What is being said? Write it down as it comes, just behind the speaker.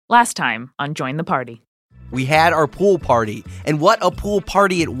Last time on Join the Party. We had our pool party, and what a pool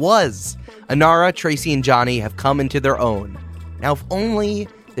party it was! Inara, Tracy, and Johnny have come into their own. Now, if only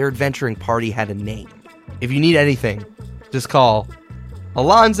their adventuring party had a name. If you need anything, just call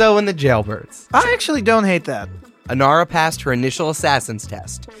Alonzo and the Jailbirds. I actually don't hate that. Inara passed her initial assassin's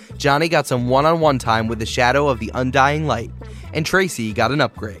test. Johnny got some one-on-one time with the Shadow of the Undying Light, and Tracy got an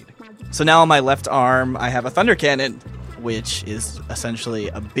upgrade. So now on my left arm, I have a thunder cannon, which is essentially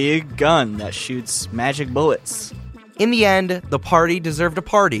a big gun that shoots magic bullets. In the end, the party deserved a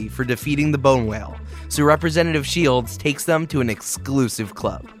party for defeating the Bone Whale, so Representative Shields takes them to an exclusive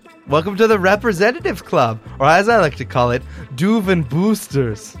club. Welcome to the Representative Club, or as I like to call it, Duven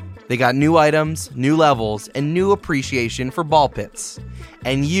Boosters. They got new items, new levels, and new appreciation for ball pits.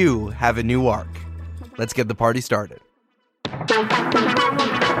 And you have a new arc. Let's get the party started.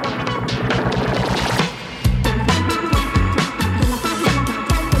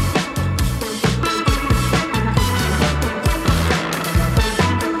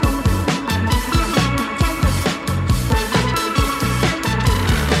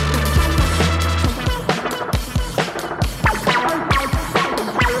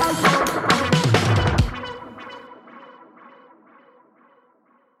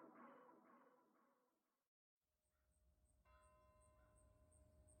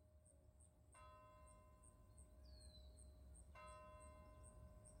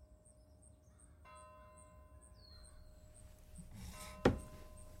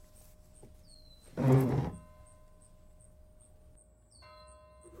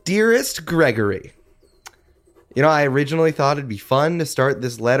 Dearest Gregory, you know, I originally thought it'd be fun to start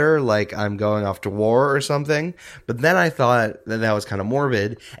this letter like I'm going off to war or something, but then I thought that was kind of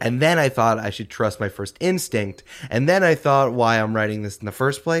morbid, and then I thought I should trust my first instinct, and then I thought why I'm writing this in the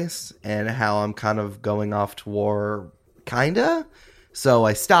first place, and how I'm kind of going off to war, kinda? So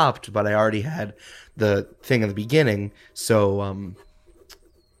I stopped, but I already had the thing at the beginning, so,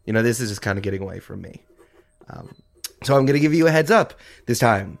 you know, this is just kind of getting away from me. So I'm going to give you a heads up this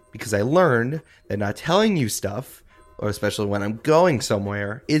time, because I learned that not telling you stuff, or especially when I'm going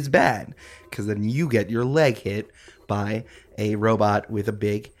somewhere, is bad, because then you get your leg hit by a robot with a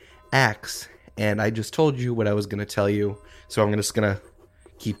big axe. And I just told you what I was going to tell you, so I'm just going to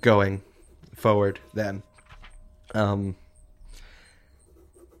keep going forward then. I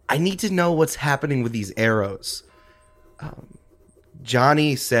need to know what's happening with these arrows.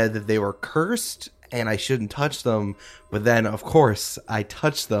 Johnny said that they were cursed and I shouldn't touch them, but then, of course, I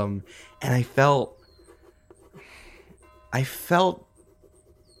touched them, and I felt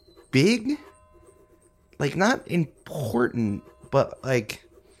big? Like, not important, but, like,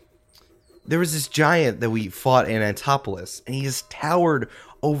 there was this giant that we fought in Antopolis, and he just towered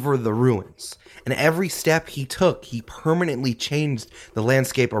over the ruins, and every step he took, he permanently changed the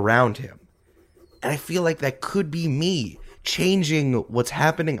landscape around him, and I feel like that could be me, changing what's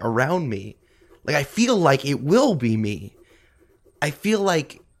happening around me. Like, I feel like it will be me. I feel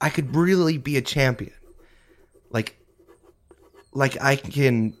like I could really be a champion. Like I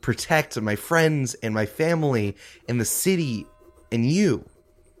can protect my friends and my family and the city and you.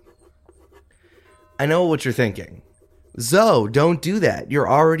 I know what you're thinking. Zoe, don't do that. You're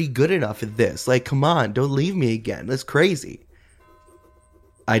already good enough at this. Like, come on, don't leave me again. That's crazy.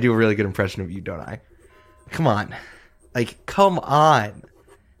 I do a really good impression of you, don't I? Come on. Like, come on.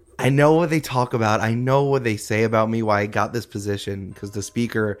 I know what they talk about. I know what they say about me, why I got this position, because the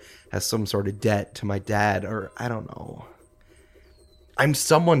speaker has some sort of debt to my dad, or I don't know. I'm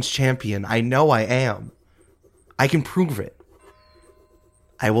someone's champion. I know I am. I can prove it.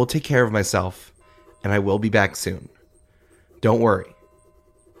 I will take care of myself, and I will be back soon. Don't worry.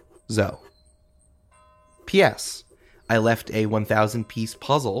 Zoe. P.S. I left a 1,000-piece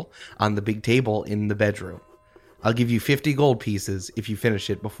puzzle on the big table in the bedroom. I'll give you 50 gold pieces if you finish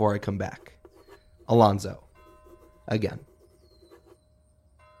it before I come back. Alonzo. Again.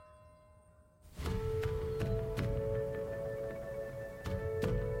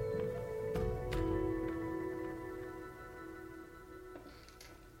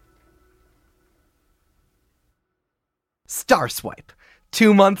 Star Swipe.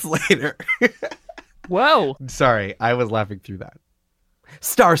 2 months later. Whoa. Sorry, I was laughing through that.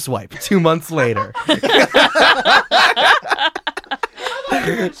 Star Swipe. 2 months later.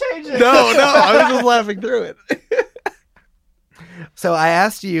 No, I was just laughing through it. So I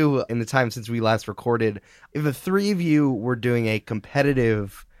asked you in the time since we last recorded, if the three of you were doing a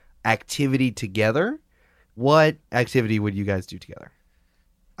competitive activity together, what activity would you guys do together?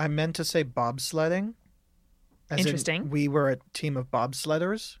 I meant to say bobsledding. As Interesting. we were a team of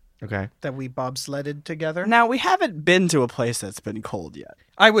bobsledders. Okay. that we bobsledded together. Now, we haven't been to a place that's been cold yet.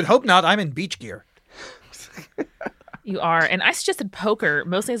 I would hope not. I'm in beach gear. You are. And I suggested poker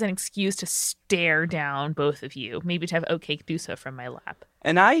mostly as an excuse to stare down both of you. Maybe to have OK Dusa from my lap.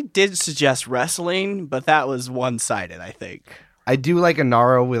 And I did suggest wrestling, but that was one-sided, I think. I do like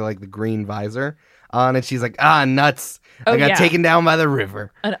Inara with like the green visor on, and she's like, nuts. I got taken down by the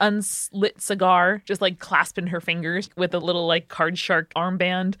river. An unlit cigar, just like clasping her fingers with a little like card shark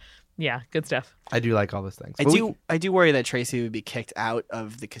armband. Yeah, good stuff. I do like all those things. I do worry that Tracy would be kicked out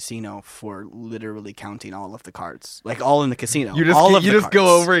of the casino for literally counting all of the cards. Like, all in the casino. You all of just the just go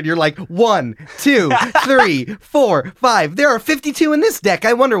cards. over and you're like, 1, 2, 3, 4, 5. There are 52 in this deck.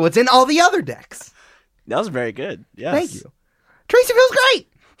 I wonder what's in all the other decks. That was very good. Yes. Thank you. Tracy feels great.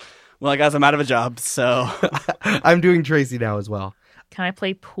 Well, guys, I'm out of a job, so... I'm doing Tracy now as well. Can I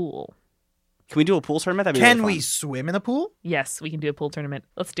play pool? Can we do a pool tournament? That'd be Can really we fun. swim in a pool? Yes, we can do a pool tournament.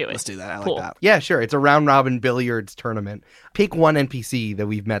 Let's do it. Let's do that. I Pool. like that. Yeah, sure. It's a round robin billiards tournament. Pick one NPC that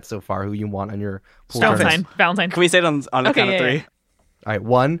we've met so far who you want on your pool tournament. Valentine. Can we say it on the Okay, count of yeah, three? yeah. All right,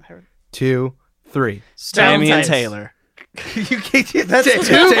 1, 2, 3. Tammy and Valentine's. Taylor. You can't. That's two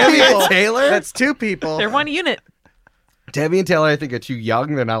Tammy people. and Taylor. That's 2 people. They're one unit. Tammy and Taylor, I think, are too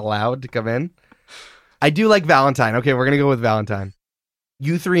young. They're not allowed to come in. I do like Valentine. Okay, we're gonna go with Valentine.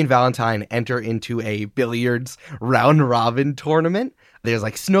 You 3 and Valentine enter into a billiards round robin tournament. There's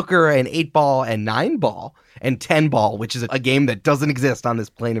like snooker and 8-ball and 9-ball and 10-ball, which is a game that doesn't exist on this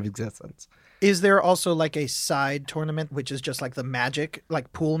plane of existence. Is there also like a side tournament, which is just like the magic,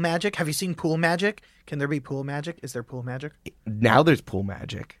 like pool magic? Have you seen pool magic? Can there be pool magic? Is there pool magic? Now there's pool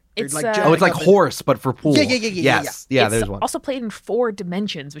magic. It's like Oh, it's like up and- horse, but for pool. Yeah. Yes. Yeah, it's there's one. also played in 4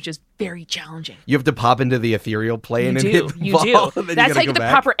 dimensions, which is very challenging. You have to pop into the ethereal plane and hit the You ball. do. And then That's you how gotta you get go the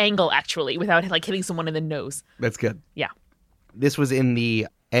back. proper angle, actually, without like hitting someone in the nose. That's good. Yeah. This was in the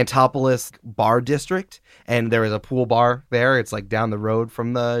Antopolis bar district, and there was a pool bar there. It's like down the road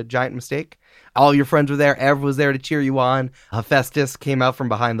from the Giant Mistake. All your friends were there. Ev was there to cheer you on. Hephaestus came out from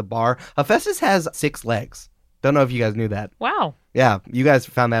behind the bar. Hephaestus has 6 legs. Don't know if you guys knew that. Wow. Yeah, you guys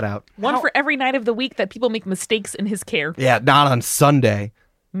found that out. One for every night of the week that people make mistakes in his care. Yeah, not on Sunday.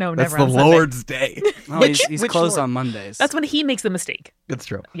 No, That's never the on Sunday. Lord's day. Oh, he's which closed Lord? on Mondays. That's when he makes the mistake. It's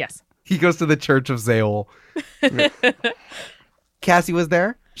true. Yes. He goes to the Church of Zeol. Cassie was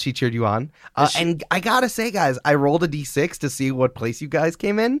there. She cheered you on. And I gotta say, guys, I rolled a d6 to see what place you guys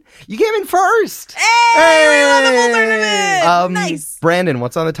came in. You came in first. Hey! Nice. Brandon,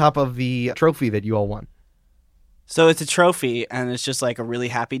 what's on the top of the trophy that you all won? So it's a trophy, and it's just like a really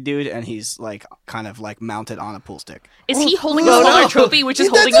happy dude, and he's like kind of like mounted on a pool stick. Is he holding a smaller trophy, which is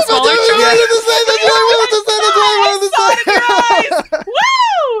holding a smaller trophy?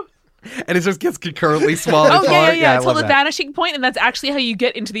 Woo! And it just gets concurrently smaller. Oh, yeah. I It's love called the that. vanishing point, and that's actually how you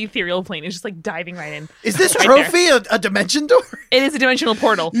get into the ethereal plane. It's just like diving right in. Is this Right trophy a dimension door? It is a dimensional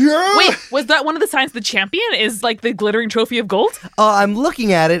portal. Yeah. Wait, was that one of the signs of the champion? Is like the glittering trophy of gold? I'm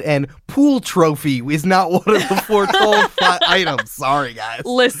looking at it, and pool trophy is not one of the foretold items. Sorry, guys.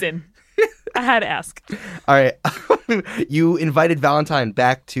 Listen, I had to ask. All right. You invited Valentine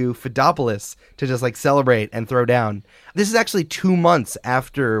back to Fidopolis to just like celebrate and throw down. This is actually 2 months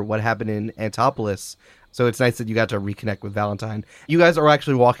after what happened in Antopolis. So it's nice that you got to reconnect with Valentine. You guys are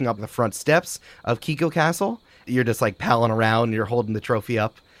actually walking up the front steps of Kiko Castle. You're just like palling around. You're holding the trophy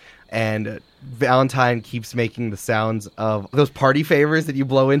up. And Valentine keeps making the sounds of those party favors that you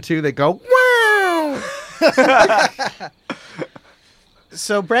blow into that go, wow.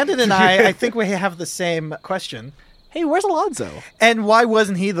 So Brandon and I think we have the same question. Hey, where's Alonzo? And why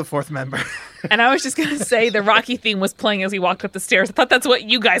wasn't he the 4th member? And I was just going to say the Rocky theme was playing as we walked up the stairs. I thought that's what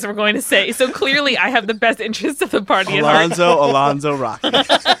you guys were going to say. So clearly I have the best interests of the party at heart. Alonzo, Rocky.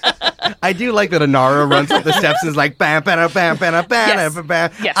 I do like that Inara runs up the steps and is like, bam, bam, bam, bam, bam, Yes. bam,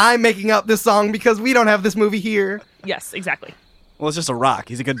 bam. Yes. I'm making up this song because we don't have this movie here. Yes, exactly. Well, it's just a rock.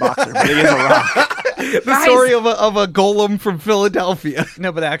 He's a good boxer, but he is a rock. The Guys. story of a golem from Philadelphia.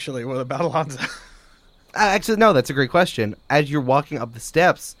 No, but actually, what about Alonzo? Actually, no, that's a great question. As you're walking up the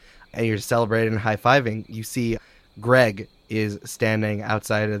steps and you're celebrating and high-fiving, you see Greg is standing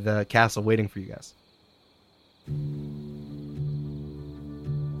outside of the castle waiting for you guys.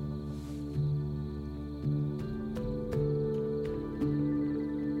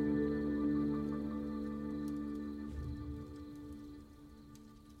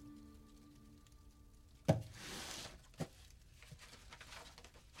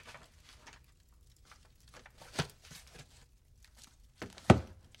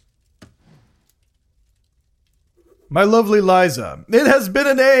 My lovely Liza, it has been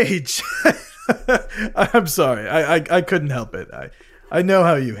an age. I'm sorry. I couldn't help it. I know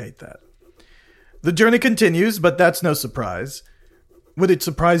how you hate that. The journey continues, but that's no surprise. Would it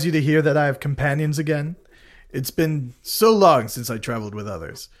surprise you to hear that I have companions again? It's been so long since I traveled with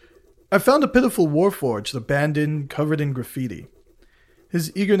others. I found a pitiful warforged, abandoned, covered in graffiti.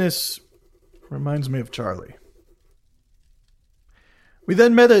 His eagerness reminds me of Charlie. We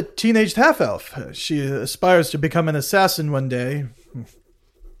then met a teenaged half-elf. She aspires to become an assassin one day.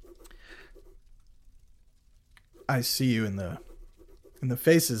 I see you in the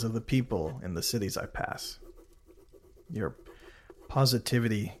faces of the people in the cities I pass. Your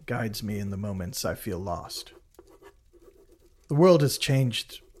positivity guides me in the moments I feel lost. The world has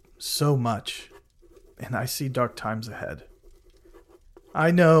changed so much, and I see dark times ahead. I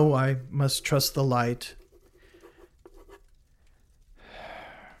know I must trust the light,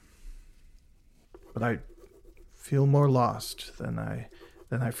 but I feel more lost than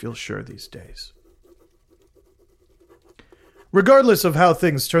I feel sure these days. Regardless of how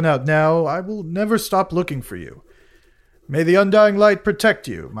things turn out now, I will never stop looking for you. May the undying light protect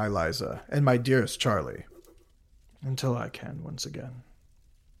you, my Liza, and my dearest Charlie, until I can once again.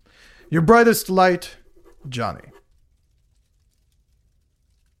 Your brightest light, Johnny.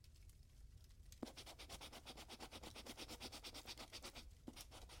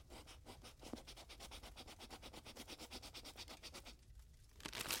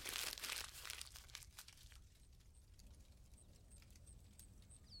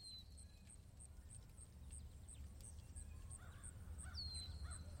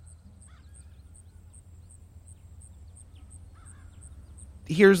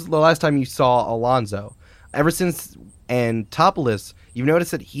 Here's the last time you saw Alonzo. Ever since Antopolis, you've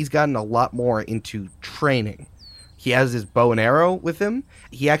noticed that he's gotten a lot more into training. He has his bow and arrow with him.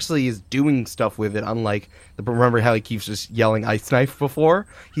 He actually is doing stuff with it, unlike remember how he keeps just yelling ice knife before?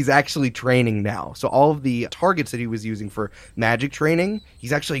 He's actually training now. So all of the targets that he was using for magic training,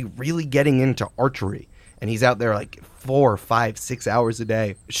 he's actually really getting into archery. And he's out there like 4, 5, 6 hours a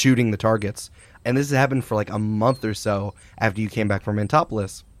day shooting the targets. And this has happened for like a month or so after you came back from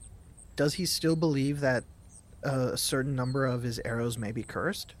Antopolis. Does he still believe that a certain number of his arrows may be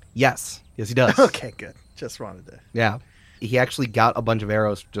cursed? Yes. Yes, he does. Okay, good. Just wanted to... Yeah. He actually got a bunch of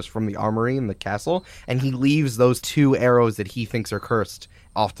arrows just from the armory in the castle, and he leaves those 2 arrows that he thinks are cursed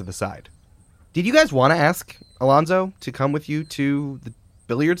off to the side. Did you guys want to ask Alonzo to come with you to the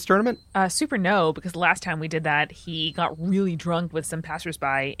billiards tournament? Super no, because the last time we did that, he got really drunk with some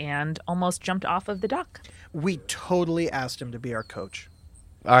passersby and almost jumped off of the dock. We totally asked him to be our coach.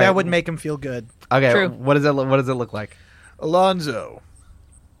 All right. That would make him feel good. Okay, True. What does it look like? Alonzo.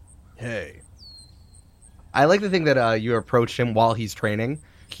 Hey. I like to think that you approach him while he's training.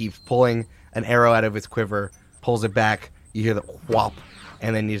 He's pulling an arrow out of his quiver, pulls it back, you hear the whop,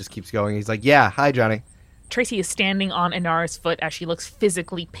 and then he just keeps going. He's like, yeah, hi, Johnny. Tracy is standing on Inara's foot as she looks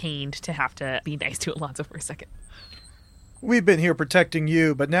physically pained to have to be nice to Alonzo for a second. We've been here protecting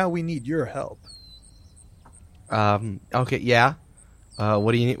you, but now we need your help. Okay, yeah.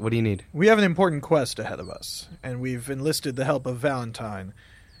 What do you need? We have an important quest ahead of us, and we've enlisted the help of Valentine.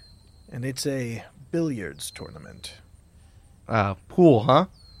 And it's a billiards tournament. Pool, huh?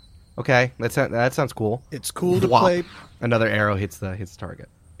 Okay, that sounds cool. It's cool to Whop. play. Another arrow hits the target.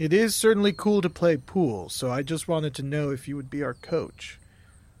 It is certainly cool to play pool, so I just wanted to know if you would be our coach.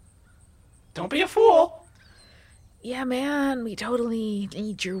 Don't be a fool. Yeah, man, we totally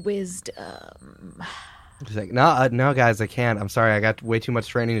need your wisdom. He's like, no, guys, I can't. I'm sorry, I got way too much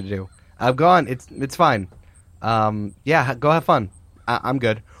training to do. I've gone. It's fine. Yeah, go have fun. I'm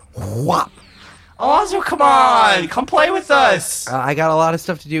good. Whop. Alonzo, come on! Come play with us! I got a lot of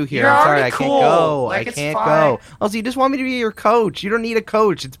stuff to do here. You're I'm sorry, already I can't cool. go. Like, I it's can't fine. go. Also, you just want me to be your coach. You don't need a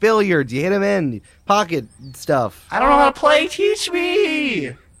coach. It's billiards. You hit him in. Pocket stuff. I don't know how to play. Teach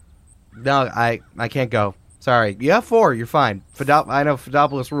me! No, I can't go. Sorry. You have 4. You're fine. I know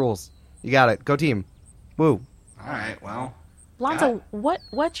Fidopolis rules. You got it. Go team. Woo. Alright, well... Alonzo, what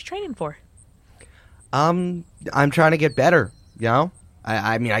you training for? I'm trying to get better, you know?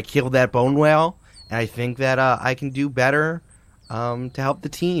 I mean, I killed that bone whale, and I think that I can do better to help the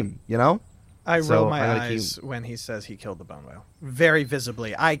team, you know? I So, roll my I'm gonna eyes when he says he killed the bone whale. Very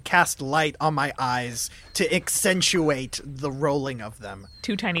visibly. I cast light on my eyes to accentuate the rolling of them.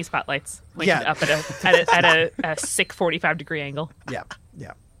 2 tiny spotlights linking Yeah. up at a sick 45-degree angle. Yeah.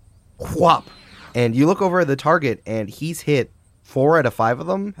 Whop. And you look over at the target, and he's hit 4 out of 5 of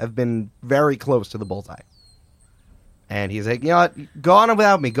them have been very close to the bullseye. And he's like, you know what? Go on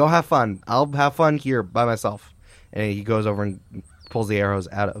without me. Go have fun. I'll have fun here by myself. And he goes over and pulls the arrows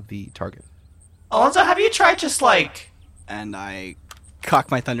out of the target. Alonzo, have you tried just like... And I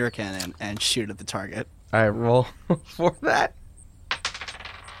cock my thunder cannon and shoot at the target. All right, roll for that.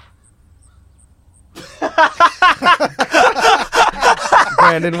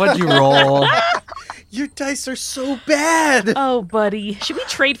 Brandon, what'd you roll? Your dice are so bad. Oh, buddy. Should we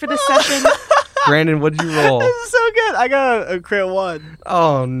trade for this session? Brandon, what'd you roll? This is so good. I got a crit 1.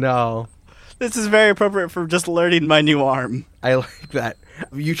 Oh, no. This is very appropriate for just learning my new arm. I like that.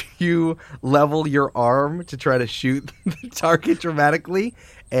 You level your arm to try to shoot the target dramatically,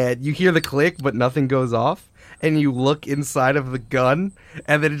 and you hear the click, but nothing goes off. And you look inside of the gun,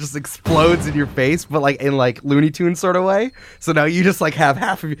 and then it just explodes in your face, but like in like Looney Tunes sort of way. So now you just like have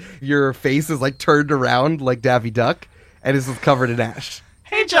half of your face is like turned around like Daffy Duck, and it's just covered in ash.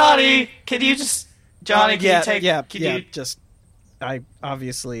 Hey, Johnny, can you just... Johnny, can you take... I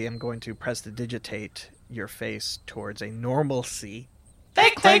obviously am going to prestidigitate your face towards a normalcy.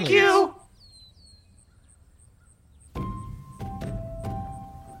 Thank you!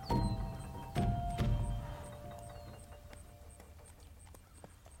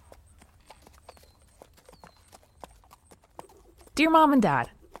 Dear Mom and Dad,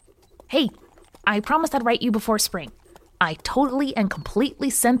 hey, I promised I'd write you before spring. I totally and completely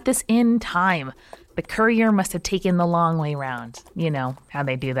sent this in time. The courier must have taken the long way round. You know how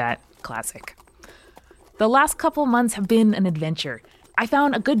they do that. Classic. The last couple months have been an adventure. I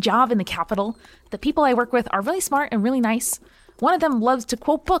found a good job in the capital. The people I work with are really smart and really nice. One of them loves to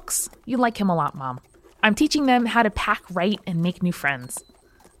quote books. You like him a lot, Mom. I'm teaching them how to pack right and make new friends.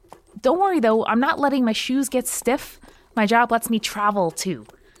 Don't worry, though. I'm not letting my shoes get stiff. My job lets me travel, too.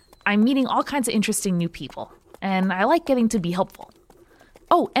 I'm meeting all kinds of interesting new people, and I like getting to be helpful.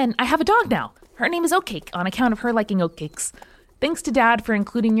 Oh, and I have a dog now. Her name is Oatcake, on account of her liking oatcakes. Thanks to Dad for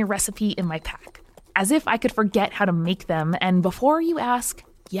including your recipe in my pack. As if I could forget how to make them, and before you ask,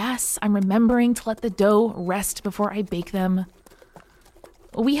 yes, I'm remembering to let the dough rest before I bake them.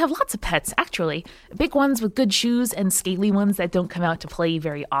 We have lots of pets, actually. Big ones with good shoes and scaly ones that don't come out to play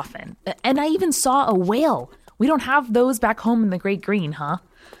very often. And I even saw a whale. We don't have those back home in the Great Green, huh?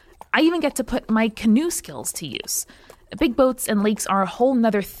 I even get to put my canoe skills to use. Big boats and lakes are a whole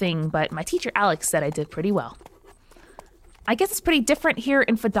nother thing, but my teacher Alex said I did pretty well. I guess it's pretty different here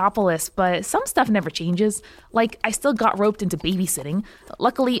in Fidopolis, but some stuff never changes. Like, I still got roped into babysitting.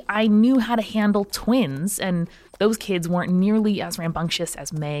 Luckily, I knew how to handle twins, and those kids weren't nearly as rambunctious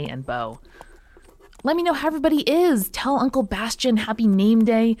as May and Bo. Let me know how everybody is. Tell Uncle Bastian happy name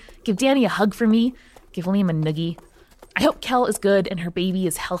day. Give Danny a hug for me. Give Liam a noogie. I hope Kel is good and her baby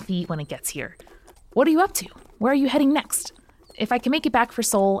is healthy when it gets here. What are you up to? Where are you heading next? If I can make it back for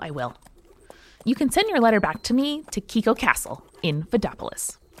Seoul, I will. You can send your letter back to me to Kiko Castle in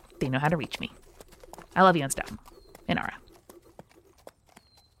Fidopolis. They know how to reach me. I love you and stuff. Inara.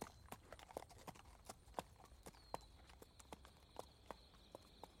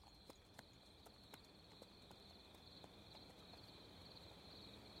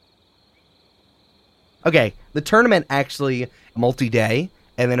 Okay, the tournament actually multi-day,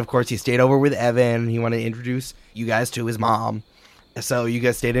 and then of course he stayed over with Evan. He wanted to introduce you guys to his mom, so you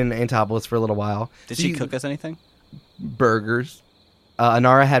guys stayed in Antopolis for a little while. Did she cook us anything? Burgers.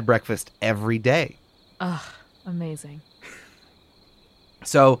 Inara had breakfast every day. Ugh, amazing.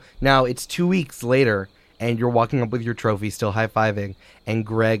 So now it's 2 weeks later, and you're walking up with your trophy, still high-fiving, and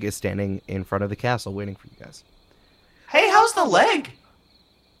Greg is standing in front of the castle waiting for you guys. Hey, how's the leg?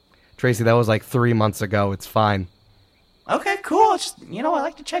 Tracy, that was like 3 months ago. It's fine. Okay, cool. Just, I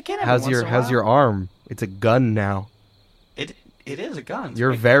like to check in every once in a while. How's your arm? It's a gun now. It is a gun.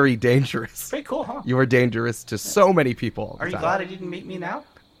 You're very dangerous. Pretty cool, huh? You are dangerous to so many people. Are you glad I didn't meet me now?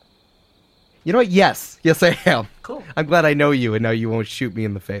 You know what? Yes, I am. Cool. I'm glad I know you, and now you won't shoot me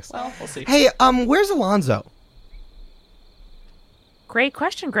in the face. Well, we'll see. Hey, where's Alonzo? Great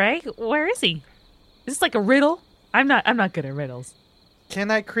question, Greg. Where is he? Is this like a riddle? I'm not good at riddles. Can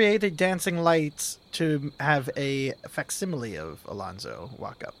I create a dancing lights to have a facsimile of Alonzo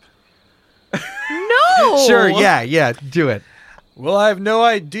walk up? No! Sure, yeah, do it. Well, I have no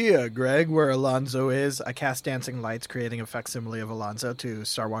idea, Greg, where Alonzo is. I cast dancing lights, creating a facsimile of Alonzo to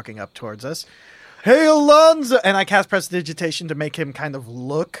start walking up towards us. Hey, Alonzo! And I cast prestidigitation to make him kind of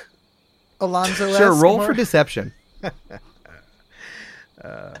look Alonzo-esque. Sure, roll more. for deception. This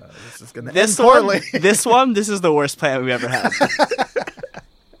is going to end poorly. This is the worst plan we've ever had.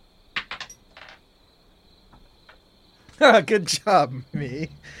 Good job, me.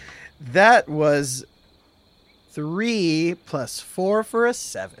 That was 3 + 4 for a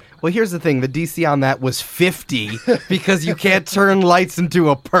 7. Well, here's the thing. The DC on that was 50 because you can't turn lights into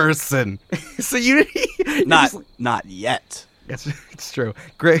a person. So you... Not yet. It's true.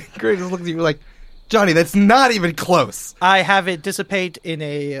 Greg just looks at you like, Johnny, that's not even close. I have it dissipate in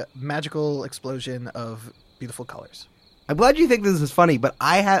a magical explosion of beautiful colors. I'm glad you think this is funny, but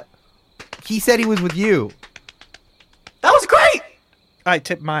He said he was with you. That was great! I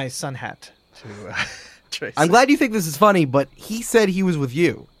tip my sun hat to Tracy. I'm glad you think this is funny, but he said he was with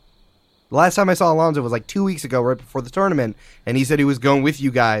you. The last time I saw Alonzo was like 2 weeks ago, right before the tournament, and he said he was going with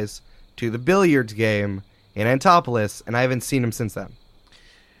you guys to the billiards game in Antopolis, and I haven't seen him since then.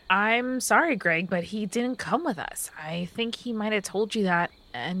 I'm sorry, Greg, but he didn't come with us. I think he might have told you that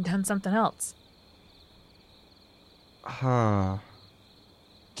and done something else. Huh.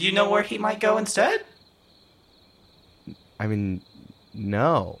 Do you know where he might go instead? I mean,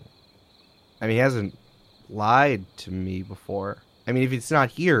 no. I mean, he hasn't lied to me before. I mean, if it's not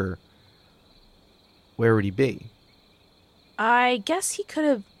here, where would he be? I guess he could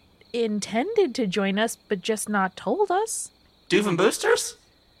have intended to join us, but just not told us. Doof Boosters?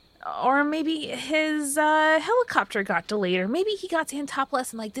 Or maybe his helicopter got delayed, or maybe he got to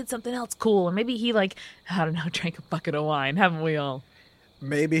Antopolis and did something else cool, or maybe he I don't know, drank a bucket of wine, haven't we all?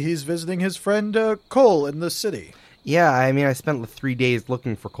 Maybe he's visiting his friend Cole in the city. Yeah, I mean, I spent 3 days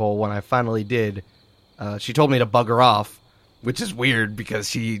looking for Cole. When I finally did, she told me to bugger off, which is weird because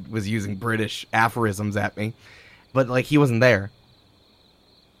she was using British aphorisms at me. But, he wasn't there.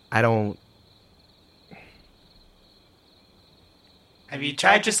 I don't... Have you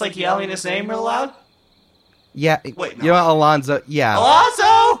tried just yelling his name real loud? Yeah, Wait, no. You know what, Alonzo? Yeah.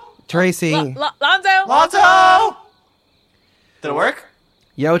 Alonzo! Tracy. Lonzo! Alonzo! Did it work?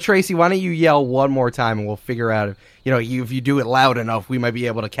 Tracy, why don't you yell one more time and we'll figure out if you do it loud enough, we might be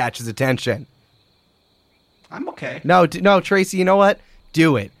able to catch his attention. I'm okay. No, Tracy, you know what?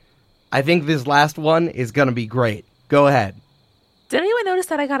 Do it. I think this last one is going to be great. Go ahead. Did anyone notice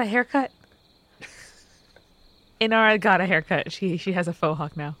that I got a haircut? Inara got a haircut. She has a faux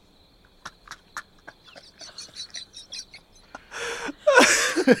hawk now.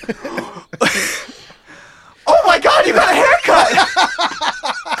 Oh my god, you got a haircut!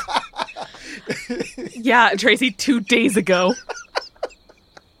 Yeah, Tracy, 2 days ago.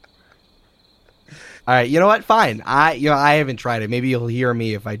 All right, you know what? Fine. I haven't tried it. Maybe you'll hear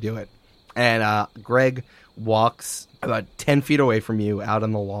me if I do it. And Greg walks about 10 feet away from you out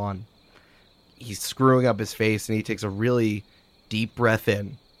on the lawn. He's screwing up his face, and he takes a really deep breath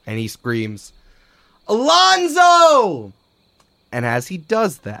in, and he screams, "Alonzo!" And as he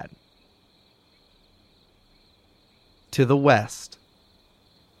does that, to the west,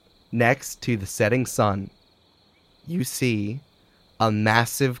 next to the setting sun, you see a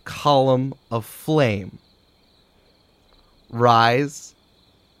massive column of flame rise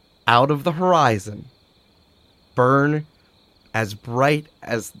out of the horizon, burn as bright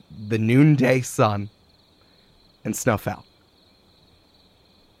as the noonday sun, and snuff out.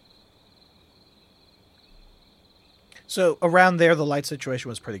 So around there, the light situation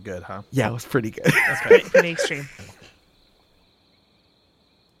was pretty good, huh? Yeah, it was pretty good. Pretty extreme.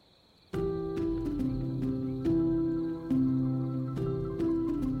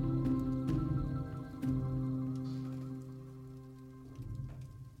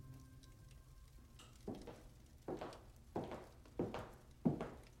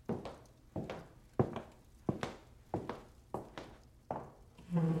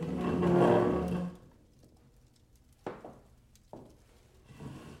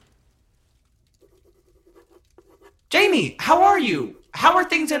 Jamie, how are you? How are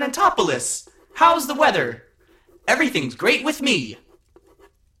things in Antopolis? How's the weather? Everything's great with me.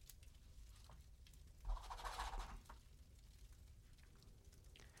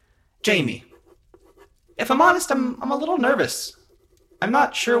 Jamie, if I'm honest, I'm a little nervous. I'm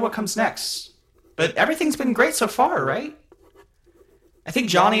not sure what comes next, but everything's been great so far, right? I think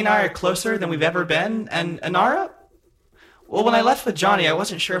Johnny and I are closer than we've ever been, and Inara? Well, when I left with Johnny, I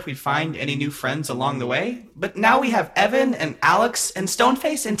wasn't sure if we'd find any new friends along the way, but now we have Evan and Alex and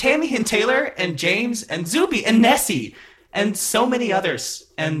Stoneface and Tammy and Taylor and James and Zuby and Nessie and so many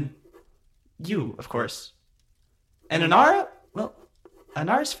others, and you, of course. And Inara? Well,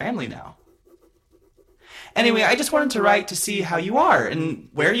 Inara's family now. Anyway, I just wanted to write to see how you are and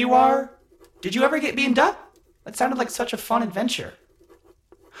where you are. Did you ever get beamed up? That sounded like such a fun adventure.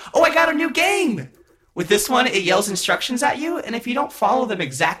 Oh, I got a new game! With this one, it yells instructions at you, and if you don't follow them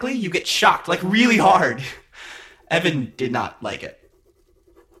exactly, you get shocked, really hard. Evan did not like it.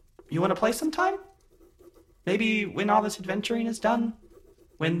 You want to play sometime? Maybe when all this adventuring is done?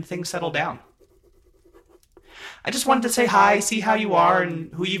 When things settle down? I just wanted to say hi, see how you are,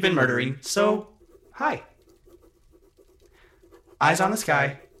 and who you've been murdering, so, hi. Eyes on the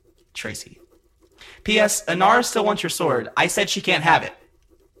sky, Tracy. P.S. Inara still wants your sword. I said she can't have it.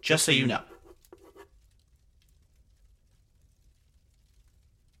 Just so you know.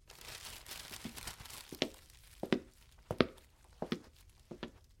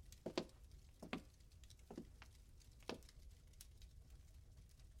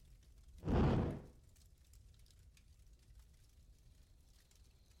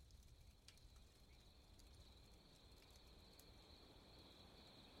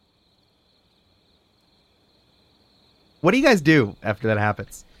 What do you guys do after that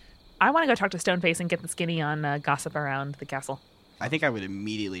happens? I want to go talk to Stoneface and get the skinny on gossip around the castle. I think I would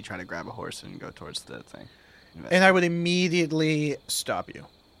immediately try to grab a horse and go towards the thing. And I would immediately stop you.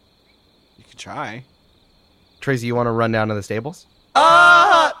 You could try. Tracy, you want to run down to the stables?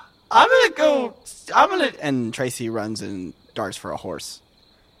 I'm gonna go. And Tracy runs and darts for a horse.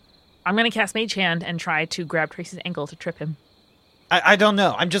 I'm going to cast Mage Hand and try to grab Tracy's ankle to trip him. I don't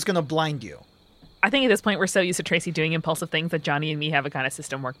know. I'm just going to blind you. I think at this point we're so used to Tracy doing impulsive things that Johnny and me have a kind of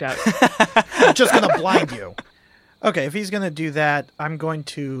system worked out. I'm just going to blind you. Okay, if he's going to do that, I'm going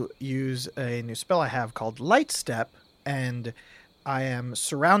to use a new spell I have called Light Step, and I am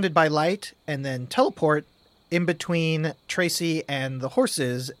surrounded by light and then teleport in between Tracy and the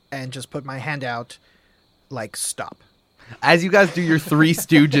horses and just put my hand out like stop. As you guys do your Three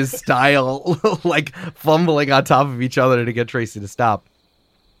Stooges style, like fumbling on top of each other to get Tracy to stop,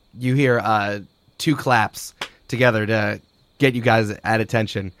 you hear 2 claps together to get you guys at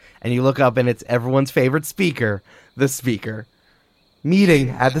attention. And you look up and it's everyone's favorite speaker, the speaker. Meeting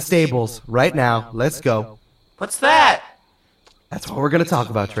at the stables right now. Let's go. What's that? That's what we're going to talk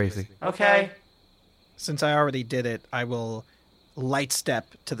about, Tracy. Okay. Since I already did it, I will light step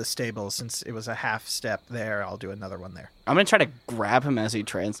to the stable. Since it was a half step there, I'll do another one there. I'm gonna try to grab him as he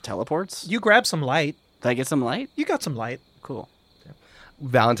teleports. You grab some light. Did I get some light? You got some light. Cool.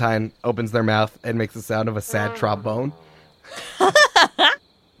 Valentine opens their mouth and makes the sound of a sad trombone.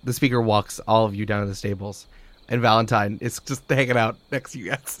 The speaker walks all of you down to the stables, and Valentine is just hanging out next to you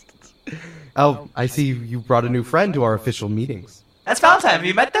guys. Oh, I see you brought a new friend to our official meetings. That's Valentine. Have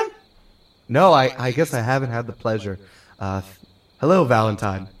you met them? No, I guess I haven't had the pleasure. Hello,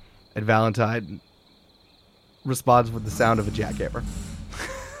 Valentine. And Valentine responds with the sound of a jackhammer.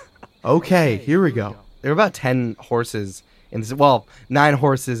 Okay, here we go. There are about 10 horses in this. Well, 9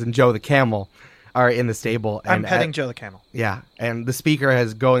 horses and Joe the camel are in the stable. I'm petting Joe the camel. Yeah, and the speaker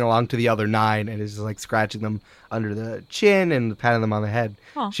is going along to the other 9 and is like scratching them under the chin and patting them on the head.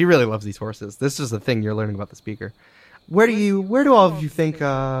 Aw. She really loves these horses. This is the thing you're learning about the speaker. Where do all of you think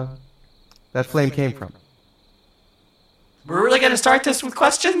that flame came from? We're really going to start this with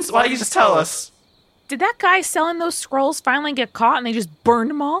questions? Why don't you just tell us? Did that guy selling those scrolls finally get caught and they just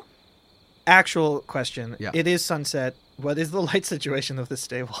burned them all? Actual question. Yeah. It is sunset. What is the light situation of the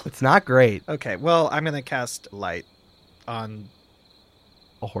stable? It's not great. Okay, well, I'm going to cast light on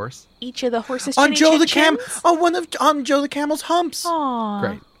A horse? Each of the horses. on chinny Joe the chin Cam chins? on Joe the Camel's humps. Aw.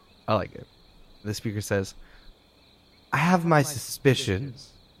 Great. I like it. The speaker says, I have my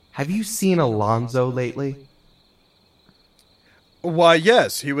suspicions. Have you seen Alonzo lately? Why,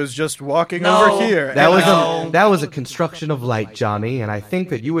 yes, he was just walking No. over here. That was a construction of light, Johnny, and I think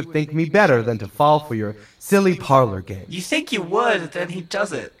that you would think me better than to fall for your silly parlor game. You think you would, then he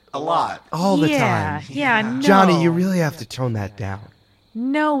does it a lot. All the time. Yeah, no. Johnny, you really have to tone that down.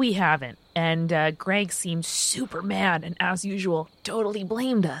 No, we haven't. And Greg seemed super mad and, as usual, totally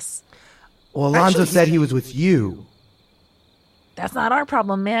blamed us. Well, Alonzo said he was with you. That's not our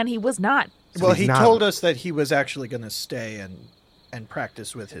problem, man. He was not. Well, he's he not- told us that he was actually going to stay and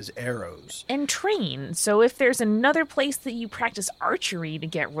practice with his arrows. And train. So if there's another place that you practice archery to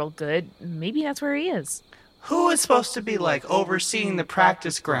get real good, maybe that's where he is. Who is supposed to be, like, overseeing the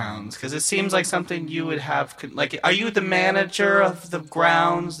practice grounds? Because it seems like something you would have... Like, are you the manager of the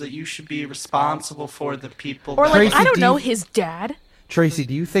grounds that you should be responsible for the people? Or, like, Tracy, I don't do know, you- his dad? Tracy,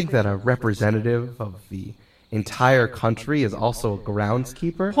 do you think that a representative of the entire country is also a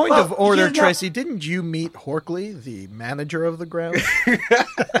groundskeeper? Point Well, of order, you know- Tracy. Didn't you meet Horkley, the manager of the ground?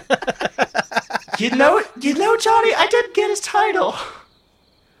 You know, Johnny, I didn't get his title.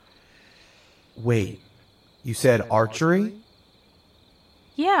 Wait, you said archery?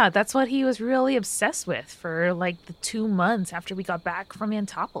 Yeah, that's what he was really obsessed with for, like, the 2 months after we got back from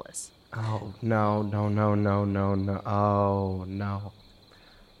Antopolis. Oh, no. Oh, no.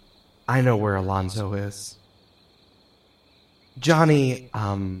 I know where Alonzo is. Johnny,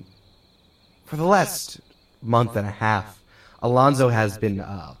 for the last month and a half, Alonzo has been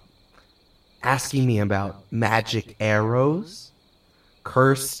asking me about magic arrows,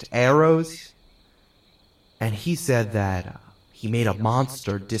 cursed arrows, and he said that he made a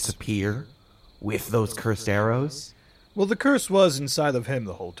monster disappear with those cursed arrows. Well, the curse was inside of him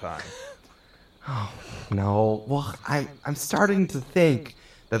the whole time. No, well, I'm starting to think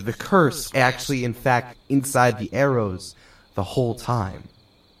that the curse actually, in fact, inside the arrows the whole time.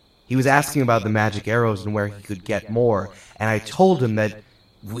 He was asking about the magic arrows and where he could get more, and I told him that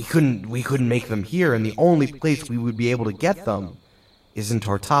we couldn't make them here, and the only place we would be able to get them is in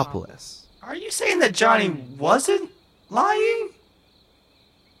Tortopolis. Are you saying that Johnny wasn't lying?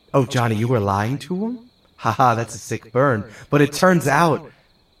 Oh, Johnny, you were lying to him? Haha, that's a sick burn. But it turns out,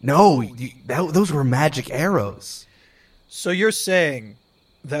 no, those were magic arrows. So you're saying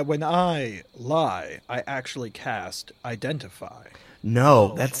that when I lie, I actually cast Identify?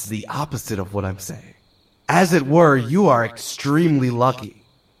 No, that's the opposite of what I'm saying. As it were, you are extremely lucky.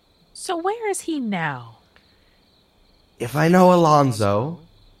 So where is he now? If I know Alonzo,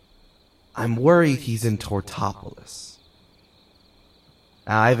 I'm worried he's in Tortopolis.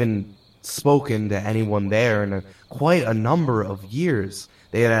 Now, I haven't spoken to anyone there in quite a number of years.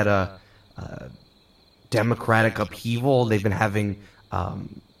 They had a democratic upheaval. They've been having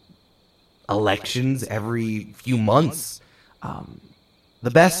elections every few months. The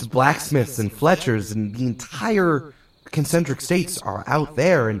best blacksmiths and Fletchers in the entire concentric states are out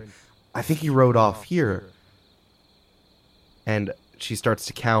there, and I think he rode off here. And she starts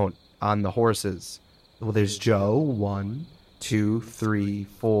to count on the horses. Well, there's Joe, 1, 2, 3,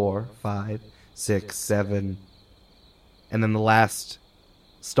 4, 5, 6, 7. And then the last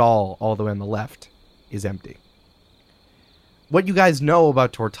stall, all the way on the left, is empty. What you guys know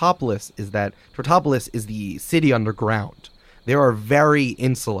about Tortopolis is that Tortopolis is the city underground. They are very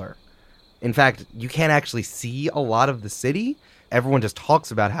insular. In fact, you can't actually see a lot of the city. Everyone just talks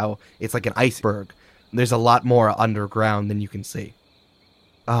about how it's like an iceberg. There's a lot more underground than you can see.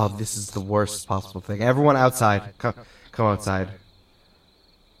 Oh, this is the worst possible thing. Everyone outside. Come outside.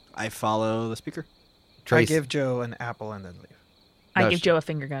 I follow the speaker. I give Joe an apple and then leave. I give Joe a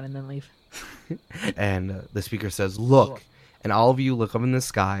finger gun and then leave. And the speaker says, look. And all of you look up in the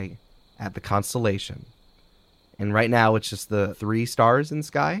sky at the constellation. And right now it's just the 3 stars in the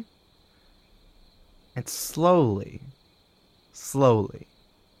sky. And slowly,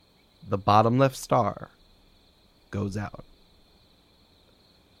 the bottom left star goes out.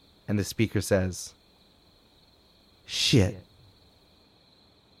 And the speaker says, shit.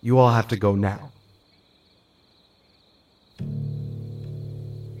 You all have to go now.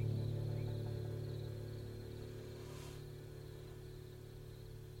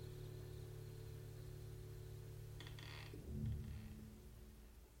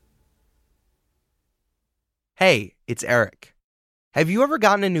 Hey, it's Eric. Have you ever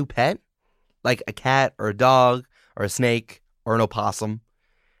gotten a new pet? Like a cat or a dog or a snake or an opossum?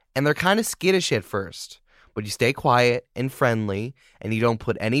 And they're kind of skittish at first, but you stay quiet and friendly and you don't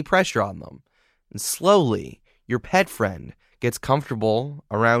put any pressure on them. And slowly, your pet friend gets comfortable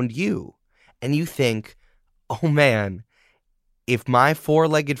around you. And you think, oh man, if my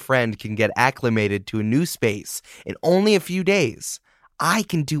 4-legged friend can get acclimated to a new space in only a few days, I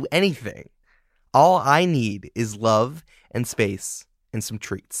can do anything. All I need is love and space and some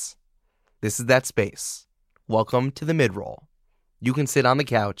treats. This is that space. Welcome to the mid-roll. You can sit on the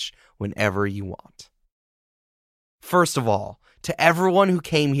couch whenever you want. First of all, to everyone who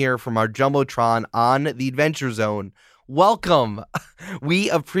came here from our Jumbotron on the Adventure Zone, welcome. We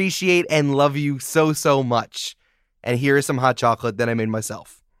appreciate and love you so, so much. And here is some hot chocolate that I made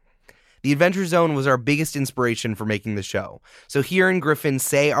myself. The Adventure Zone was our biggest inspiration for making the show. So hearing Griffin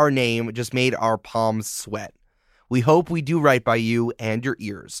say our name just made our palms sweat. We hope we do right by you and your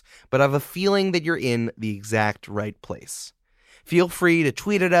ears, but I have a feeling that you're in the exact right place. Feel free to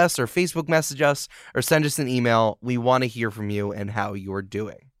tweet at us or Facebook message us or send us an email. We want to hear from you and how you're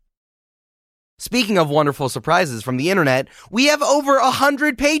doing. Speaking of wonderful surprises from the internet, we have over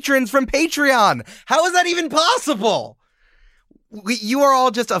 100 patrons from Patreon. How is that even possible? You are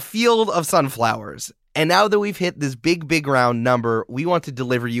all just a field of sunflowers. And now that we've hit this big round number, we want to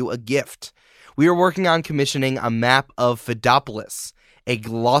deliver you a gift. We are working on commissioning a map of Fidopolis. A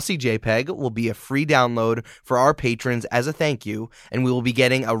glossy JPEG will be a free download for our patrons as a thank you, and we will be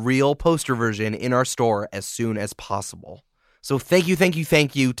getting a real poster version in our store as soon as possible. So thank you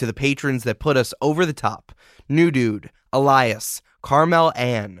to the patrons that put us over the top. New Dude, Elias, Carmel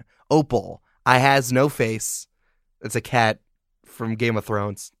Ann, Opal, I Has No Face. It's a cat from Game of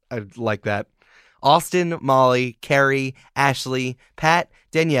Thrones. I like that. Austin, Molly, Carrie, Ashley, Pat,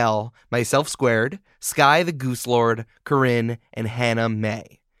 Danielle, myself squared, Sky the Goose Lord, Corinne, and Hannah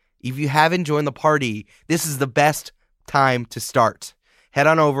May. If you haven't joined the party, this is the best time to start. Head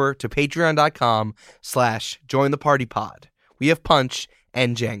on over to patreon.com/jointhepartypod. We have Punch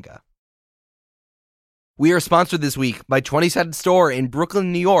and Jenga. We are sponsored this week by 20-Sided Store in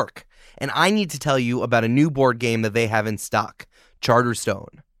Brooklyn, New York, and I need to tell you about a new board game that they have in stock,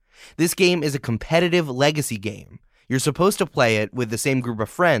 Charterstone. This game is a competitive legacy game. You're supposed to play it with the same group of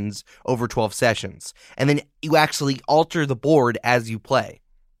friends over 12 sessions, and then you actually alter the board as you play.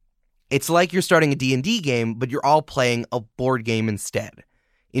 It's like you're starting a D&D game, but you're all playing a board game instead.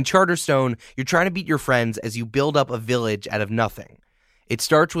 In Charterstone, you're trying to beat your friends as you build up a village out of nothing. It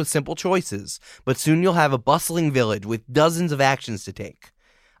starts with simple choices, but soon you'll have a bustling village with dozens of actions to take.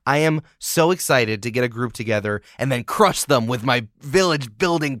 I am so excited to get a group together and then crush them with my village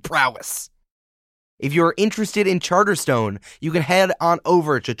building prowess. If you're interested in Charterstone, you can head on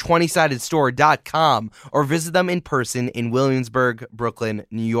over to 20sidedstore.com or visit them in person in Williamsburg, Brooklyn,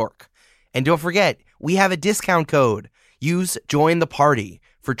 New York. And don't forget, we have a discount code. Use Join the Party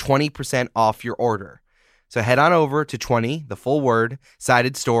for 20% off your order. So head on over to 20, the full word,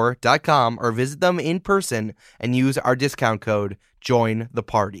 sidedstore.com or visit them in person and use our discount code Join the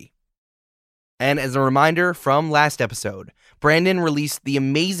Party. And as a reminder from last episode, Brandon released the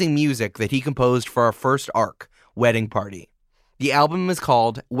amazing music that he composed for our first arc, Wedding Party. The album is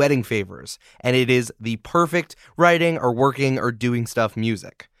called Wedding Favors, and it is the perfect writing or working or doing stuff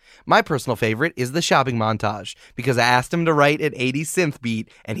music. My personal favorite is the shopping montage, because I asked him to write an 80s synth beat,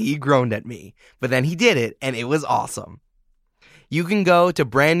 and he groaned at me. But then he did it, and it was awesome. You can go to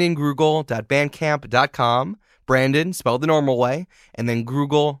brandongrugel.bandcamp.com, Brandon, spelled the normal way, and then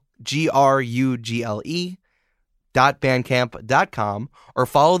Grugel, GRUGLE.bandcamp.com, or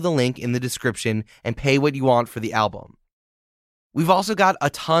follow the link in the description and pay what you want for the album. We've also got a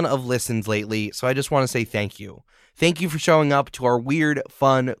ton of listens lately, so I just want to say thank you. Thank you for showing up to our weird,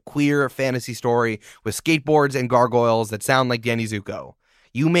 fun, queer fantasy story with skateboards and gargoyles that sound like Danny Zuko.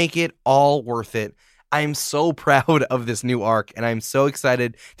 You make it all worth it. I am so proud of this new arc, and I'm so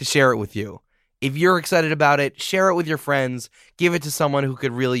excited to share it with you. If you're excited about it, share it with your friends. Give it to someone who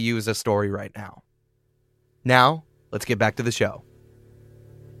could really use a story right now. Now, let's get back to the show.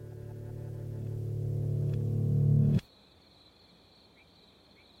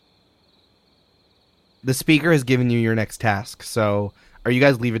 The speaker has given you your next task, so are you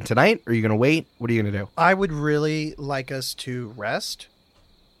guys leaving tonight? Are you going to wait? What are you going to do? I would really like us to rest.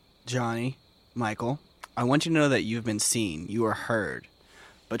 Johnny, Michael, I want you to know that you've been seen. You are heard.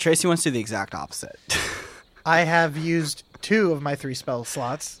 But Tracy wants to do the exact opposite. I have used 2 of my 3 spell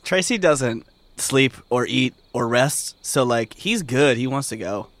slots. Tracy doesn't sleep or eat or rest, so, he's good. He wants to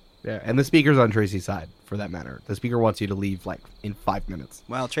go. Yeah, and the speaker's on Tracy's side, for that matter. The speaker wants you to leave, in 5 minutes.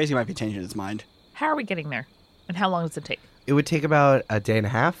 Well, Tracy might be changing his mind. How are we getting there? And how long does it take? It would take about a day and a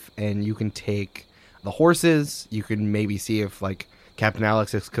half, and you can take the horses. You can maybe see if, Captain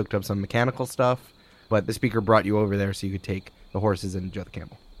Alex has cooked up some mechanical stuff. But the speaker brought you over there so you could take the horses and Joe the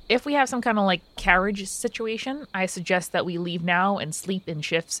camel. If we have some kind of carriage situation, I suggest that we leave now and sleep in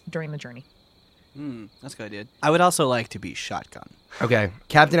shifts during the journey. That's a good idea. I would also like to be shotgun. Okay.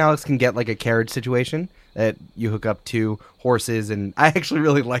 Captain Alex can get a carriage situation that you hook up to horses, and I actually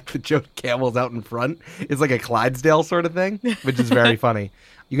really like the Joe camels out in front. It's like a Clydesdale sort of thing, which is very funny.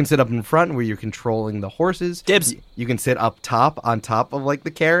 You can sit up in front where you're controlling the horses. Dibs. You can sit up top on top of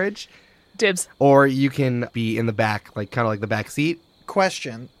the carriage. Dibs. Or you can be in the back, kind of like the back seat.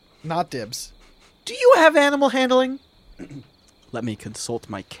 Question, not dibs. Do you have animal handling? Let me consult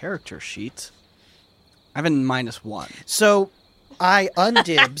my character sheet. I have a -1. So I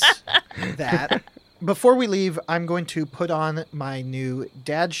undibs that. Before we leave, I'm going to put on my new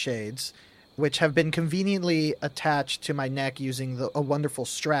dad shades, which have been conveniently attached to my neck using a wonderful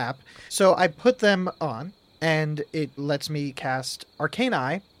strap. So I put them on, and it lets me cast Arcane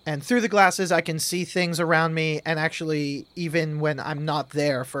Eye. And through the glasses, I can see things around me, and actually, even when I'm not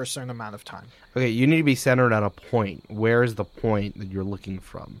there for a certain amount of time. Okay, you need to be centered on a point. Where is the point that you're looking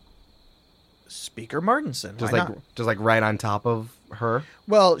from? Speaker Martinson. Just why not? just right on top of her?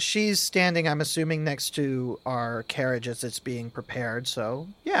 Well, she's standing, I'm assuming, next to our carriage as it's being prepared. So,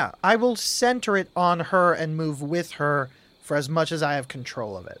 yeah, I will center it on her and move with her for as much as I have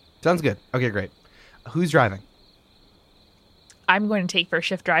control of it. Sounds good. Okay, great. Who's driving? I'm going to take first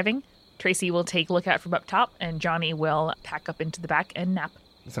shift driving. Tracy will take lookout from up top, and Johnny will pack up into the back and nap.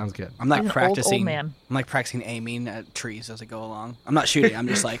 Sounds good. I'm An old man. I'm practicing aiming at trees as I go along. I'm not shooting. I'm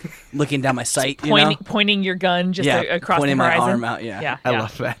just looking down my sight. Pointing your gun just across pointing the horizon. my arm out. Yeah. I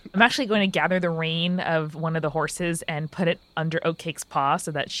love that. I'm actually going to gather the rein of one of the horses and put it under Oatcake's paw so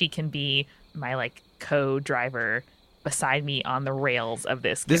that she can be my co-driver beside me on the rails of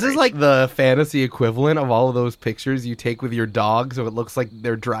this carriage. This is the fantasy equivalent of all of those pictures you take with your dog so it looks like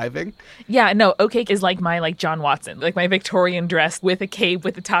they're driving. Yeah, no, Oatcake is my John Watson, my Victorian dress with a cape,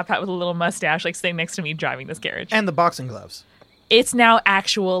 with a top hat, with a little mustache, sitting next to me driving this carriage. And the boxing gloves. It's now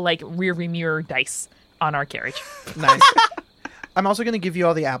actual rearview mirror dice on our carriage. Nice. I'm also going to give you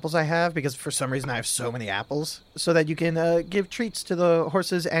all the apples I have, because for some reason I have so many apples, so that you can give treats to the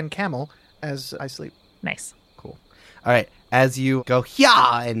horses and camel as I sleep. Nice. All right, as you go,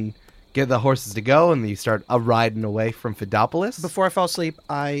 yeah, and get the horses to go, and you start riding away from Fidopolis. Before I fall asleep,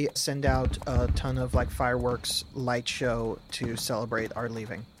 I send out a ton of like fireworks light show to celebrate our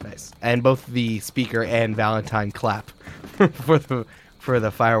leaving. Nice. And both the speaker and Valentine clap for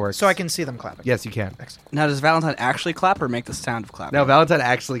the fireworks. So I can see them clapping. Yes, you can. Now, does Valentine actually clap or make the sound of clapping? No, Valentine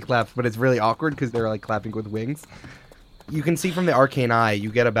actually claps, but it's really awkward because they're like clapping with wings. You can see from the arcane eye,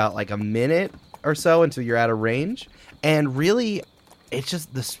 you get about like a minute or so until you're out of range. And really, it's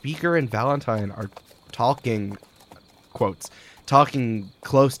just the speaker and Valentine are talking, quotes, talking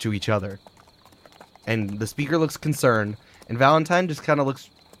close to each other. And the speaker looks concerned, and Valentine just kind of looks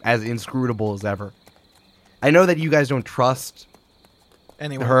as inscrutable as ever. I know that you guys don't trust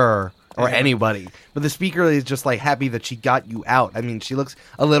her or anybody, but the speaker is just like happy that she got you out. I mean, she looks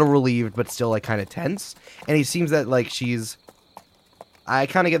a little relieved, but still like kind of tense. And it seems that like I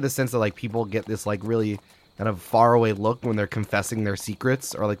kind of get the sense that like people get this like really kind of faraway look when they're confessing their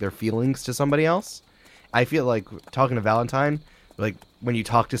secrets or like their feelings to somebody else. I feel like talking to Valentine, like when you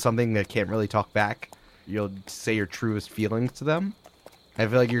talk to something that can't really talk back, you'll say your truest feelings to them. I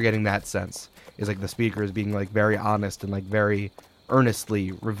feel like you're getting that sense. Is like the speaker is being like very honest and like very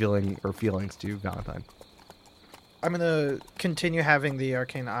earnestly revealing her feelings to Valentine. I'm going to continue having the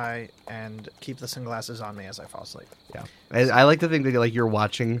arcane eye and keep the sunglasses on me as I fall asleep. Yeah. I like to think that like you're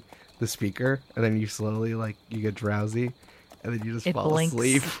watching the speaker and then you slowly like you get drowsy and then you just fall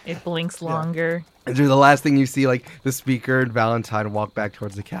asleep. It blinks longer. And the last thing you see like the speaker and Valentine walk back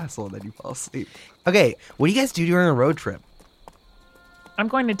towards the castle and then you fall asleep. Okay, what do you guys do during a road trip? I'm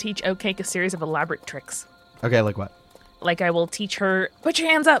going to teach Oatcake a series of elaborate tricks. Okay, like what? Like I will teach her, put your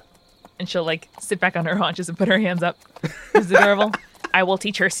hands up. And she'll like sit back on her haunches and put her hands up. This is adorable. I will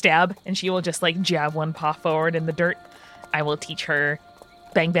teach her stab, and she will just like jab one paw forward in the dirt. I will teach her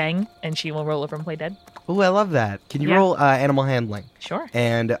bang bang, and she will roll over and play dead. Ooh, I love that. Can you roll animal handling? Sure.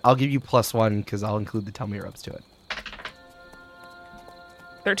 And I'll give you +1 because I'll include the tummy rubs to it.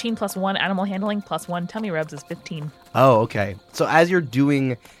 13 + 1 animal handling +1 tummy rubs is 15. Oh, okay. So as you're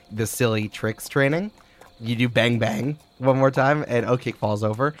doing the silly tricks training, you do bang bang one more time, and Oatcake falls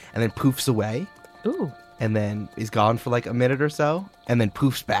over, and then poofs away. Ooh. And then is gone for like a minute or so, and then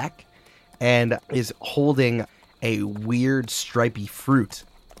poofs back, and is holding a weird stripy fruit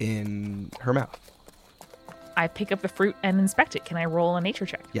in her mouth. I pick up the fruit and inspect it. Can I roll a nature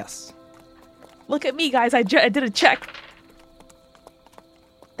check? Yes. Look at me, guys. I did a check.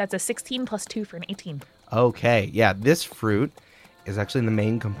 That's a 16 + 2 for an 18. Okay, yeah, this fruit is actually the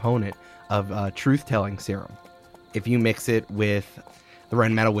main component of truth-telling serum. If you mix it with the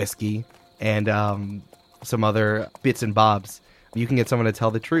right amount of whiskey and some other bits and bobs, you can get someone to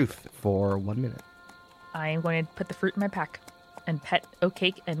tell the truth for 1 minute. I am going to put the fruit in my pack and pet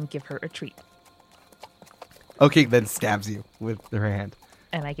Oatcake and give her a treat. Oatcake then stabs you with her hand.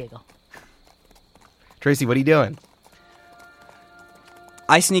 And I giggle. Tracy, what are you doing?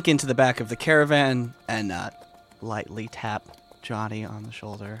 I sneak into the back of the caravan and lightly tap Johnny on the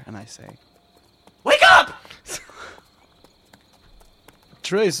shoulder, and I say, "Wake up!"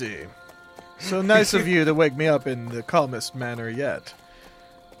 Tracy, so nice of you to wake me up in the calmest manner yet.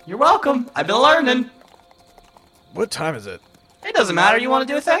 You're welcome. I've been learning. What time is it? It doesn't matter. You want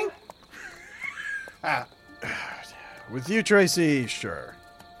to do a thing? With you, Tracy, sure.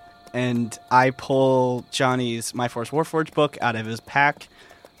 And I pull Johnny's My Force Warforged book out of his pack,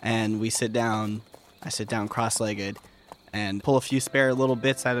 and we sit down. I sit down cross-legged and pull a few spare little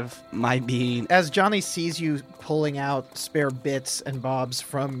bits out of my bean. As Johnny sees you pulling out spare bits and bobs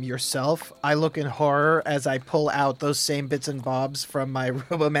from yourself, I look in horror as I pull out those same bits and bobs from my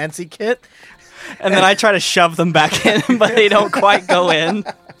Robomancy kit. And then I try to shove them back in, but they don't quite go in.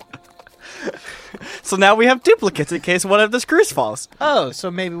 So now we have duplicates in case one of the screws falls. Oh, so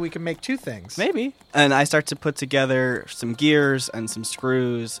maybe we can make two things. Maybe. And I start to put together some gears and some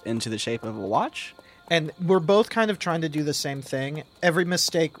screws into the shape of a watch. And we're both kind of trying to do the same thing. Every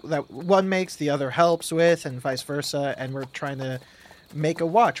mistake that one makes, the other helps with, and vice versa. And we're trying to make a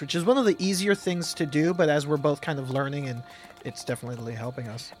watch, which is one of the easier things to do. But as we're both kind of learning, and it's definitely helping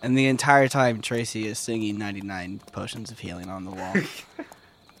us. And the entire time, Tracy is singing 99 potions of healing on the wall.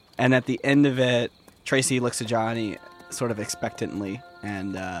 And at the end of it, Tracy looks at Johnny sort of expectantly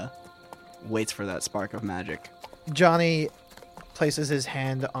and waits for that spark of magic. Johnny places his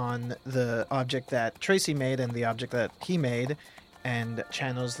hand on the object that Tracy made and the object that he made and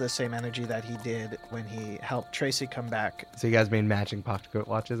channels the same energy that he did when he helped Tracy come back. So you guys made matching pocket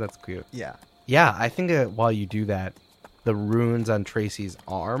watches? That's cute. Yeah. Yeah, I think that while you do that, the runes on Tracy's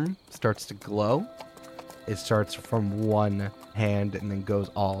arm starts to glow. It starts from one hand and then goes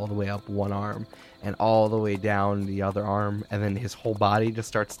all the way up one arm and all the way down the other arm. And then his whole body just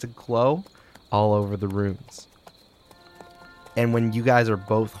starts to glow all over the runes. And when you guys are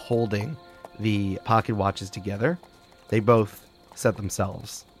both holding the pocket watches together, they both set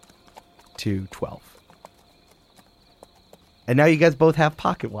themselves to 12. And now you guys both have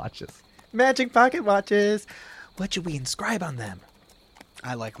pocket watches. Magic pocket watches. What should we inscribe on them?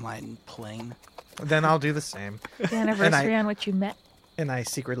 I like mine plain. Then I'll do the same. The anniversary on which you met. And I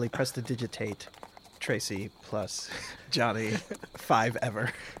secretly prestidigitate Tracy plus Johnny 5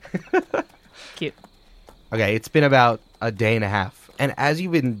 ever. Cute. Okay, it's been about a day and a half. And as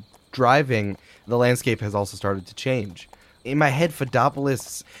you've been driving, the landscape has also started to change. In my head,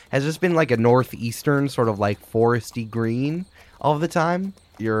 Fidopolis has just been like a northeastern sort of like foresty green all the time.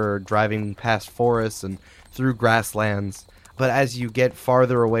 You're driving past forests and through grasslands. But as you get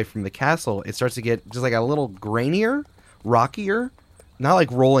farther away from the castle, it starts to get just like a little grainier, rockier. Not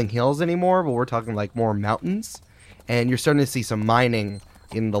like rolling hills anymore, but we're talking like more mountains. And you're starting to see some mining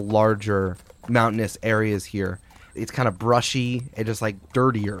in the larger mountainous areas here. It's kind of brushy and just like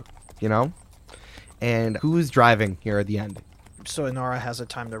dirtier, you know? And who's driving here at the end? So Inara has a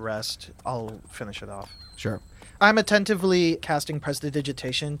time to rest. I'll finish it off. Sure. I'm attentively casting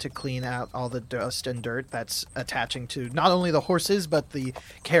prestidigitation to clean out all the dust and dirt that's attaching to not only the horses, but the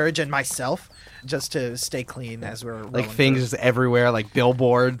carriage and myself, just to stay clean as we're rolling Like things through. just everywhere, like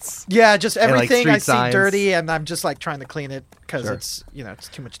billboards. Yeah, just and, like, everything I street see signs. dirty, and I'm just like trying to clean it because Sure. it's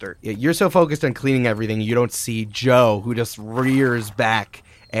too much dirt. Yeah, you're so focused on cleaning everything, you don't see Joe, who just rears back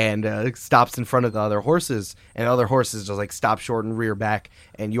and stops in front of the other horses, and the other horses just like stop short and rear back,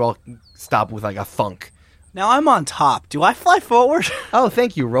 and you all stop with like a thunk. Now I'm on top. Do I fly forward? Oh,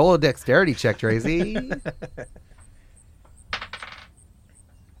 thank you. Roll a dexterity check, Tracy.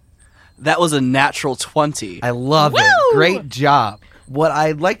 That was a natural 20. I love Woo! it. Great job. What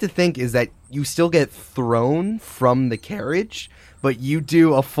I'd like to think is that you still get thrown from the carriage, but you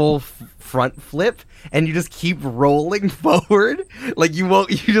do a full front flip and you just keep rolling forward. Like you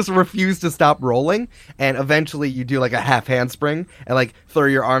just refuse to stop rolling, and eventually you do like a half handspring and like throw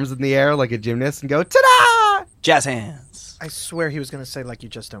your arms in the air like a gymnast and go ta-da! Jazz hands. I swear he was going to say, like, you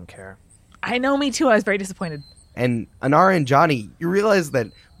just don't care. I know, me too. I was very disappointed. And Inara and Johnny, you realize that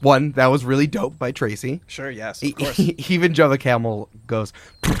one, that was really dope by Tracy. Sure, yes, of course. Even Joe the Camel goes,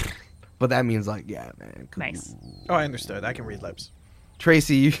 but that means like, yeah, man. Cool. Nice. Oh, I understood. I can read lips.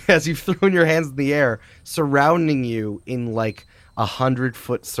 Tracy, as you've thrown your hands in the air, surrounding you in like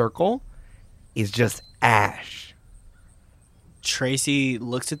 100-foot circle is just ash. Tracy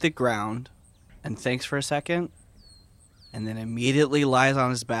looks at the ground and thinks for a second, and then immediately lies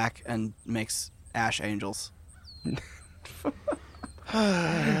on his back and makes ash angels.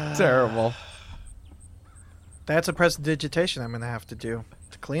 Terrible. That's a prestidigitation I'm going to have to do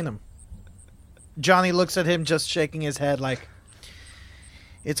to clean him. Johnny looks at him just shaking his head like,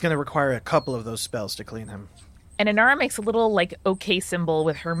 it's going to require a couple of those spells to clean him. And Inara makes a little, like, okay symbol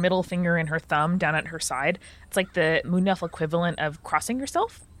with her middle finger and her thumb down at her side. It's like the Moon Elf equivalent of crossing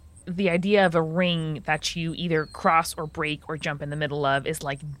yourself. The idea of a ring that you either cross or break or jump in the middle of is,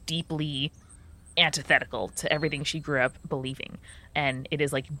 like, deeply antithetical to everything she grew up believing. And it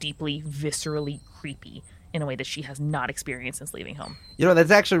is, like, deeply, viscerally creepy in a way that she has not experienced since leaving home. You know, that's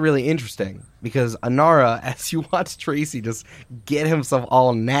actually really interesting because Inara, as you watch Tracy just get himself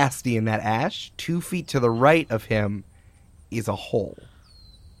all nasty in that ash, 2 feet to the right of him is a hole.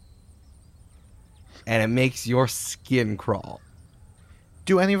 And it makes your skin crawl.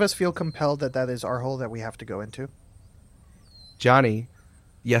 Do any of us feel compelled that that is our hole that we have to go into? Johnny,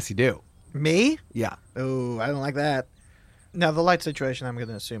 yes, you do. Me? Yeah. Oh, I don't like that. Now, the light situation I'm going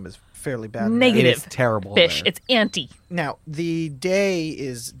to assume is fairly bad. Negative. It is terrible. Fish, there. it's anti. Now, the day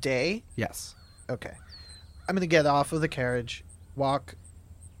is day. Yes. Okay. I'm going to get off of the carriage, walk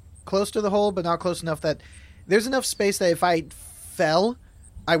close to the hole, but not close enough that there's enough space that if I fell,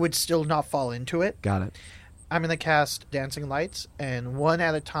 I would still not fall into it. Got it. I'm going to cast dancing lights, and one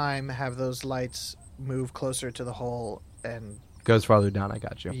at a time have those lights move closer to the hole, and Goes farther down, I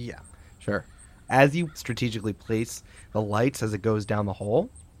got you. yeah. Sure. As you strategically place the lights as it goes down the hole,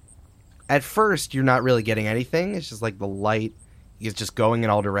 at first you're not really getting anything. It's just like the light is just going in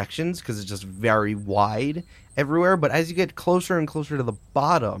all directions because it's just very wide everywhere. But as you get closer and closer to the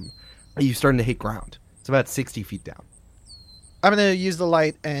bottom, you're starting to hit ground. It's about 60 feet down. I'm going to use the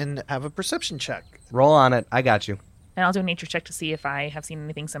light and have a perception check. Roll on it. I got you. And I'll do a nature check to see if I have seen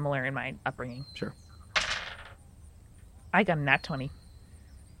anything similar in my upbringing. Sure. I got a nat 20.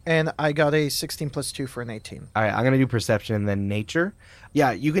 And I got a 16 plus 2 for an 18. All right, I'm going to do perception and then nature.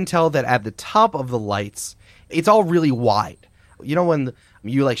 Yeah, you can tell that at the top of the lights, it's all really wide. You know when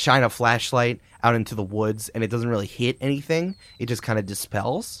you like shine a flashlight out into the woods and it doesn't really hit anything, it just kind of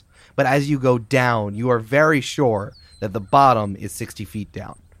dispels. But as you go down, you are very sure that the bottom is 60 feet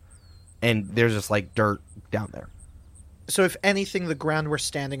down. And there's just like dirt down there. So if anything, the ground we're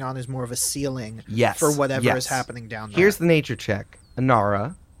standing on is more of a ceiling Yes. for whatever yes. is happening down there. Here's the nature check.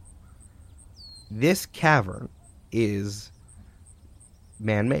 Anara, this cavern is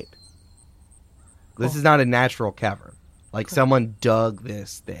man-made. This is not a natural cavern. Like someone dug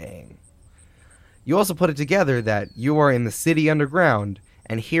this thing. You also put it together that you are in the city underground,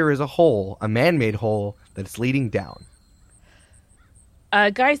 and here is a hole, a man-made hole, that's leading down.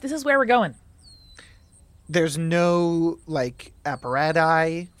 Guys, this is where we're going. There's no, like,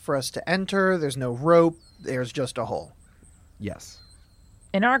 apparatus for us to enter. There's no rope. There's just a hole. Yes.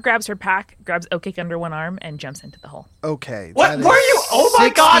 Inara grabs her pack, grabs Oatcake under one arm, and jumps into the hole. Okay. What? that is Where are you? Oh my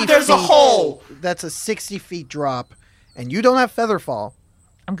 60 God, there's a feet. hole. That's a 60 feet drop, and you don't have Featherfall.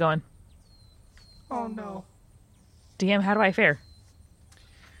 I'm going. Oh no. DM, how do I fare?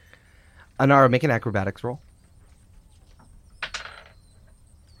 Anara, make an acrobatics roll.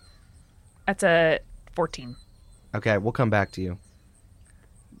 That's a 14. Okay, we'll come back to you.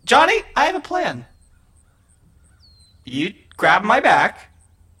 Johnny, I have a plan. You grab my back.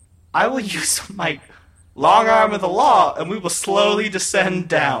 I will use my long arm of the law, and we will slowly descend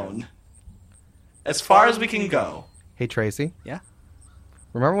down. As far as we can go. Hey, Tracy. Yeah?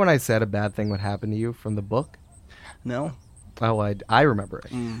 Remember when I said a bad thing would happen to you from the book? No? Oh, I remember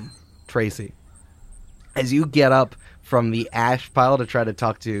it. Tracy, as you get up from the ash pile to try to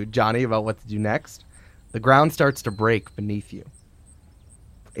talk to Johnny about what to do next, the ground starts to break beneath you.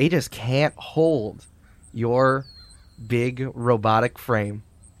 It just can't hold your big robotic frame.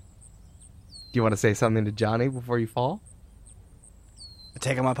 Do you want to say something to Johnny before you fall? I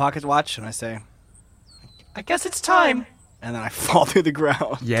take out my pocket watch and I say, I guess it's time. and then I fall through the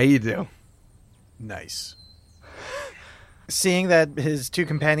ground. Yeah, you do. Nice. Seeing that his two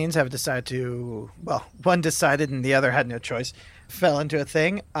companions have decided to, well, one decided and the other had no choice, fell into a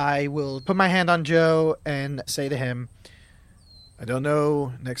thing, I will put my hand on Joe and say to him, I don't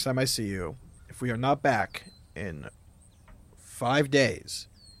know next time I see you, if we are not back in 5 days,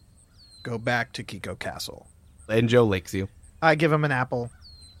 go back to Kiko Castle. And Joe licks you. I give him an apple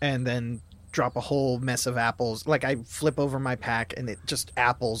and then drop a whole mess of apples. Like I flip over my pack and it just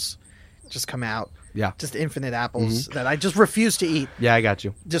apples just come out. Yeah. Just infinite apples that I just refuse to eat. Yeah, I got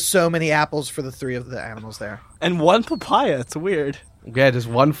you. Just so many apples for the three of the animals there. And one papaya. It's weird. Yeah, just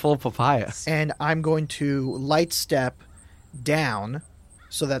one full papaya. And I'm going to light step down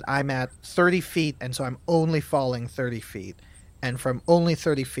so that I'm at 30 feet, and so I'm only falling 30 feet. And from only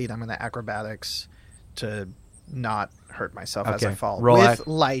 30 feet, I'm going to acrobatics to not hurt myself as I Okay. fall. Roll With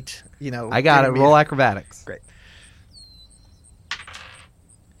light, you know. I got it. giving me Roll a- acrobatics. Great.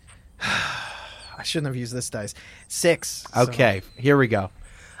 I shouldn't have used this dice. 6. so- Okay, here we go.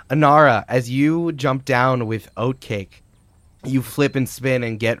 Anara, as you jump down with Oatcake, you flip and spin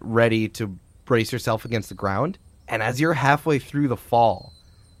and get ready to brace yourself against the ground. And as you're halfway through the fall,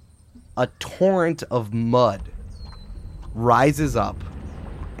 a torrent of mud rises up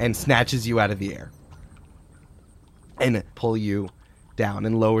and snatches you out of the air and pull you down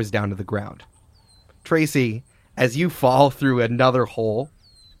and lowers down to the ground. Tracy, as you fall through another hole,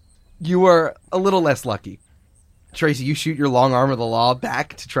 you are a little less lucky. Tracy, you shoot your long arm of the law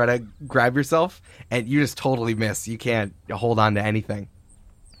back to try to grab yourself, and you just totally miss. You can't hold on to anything.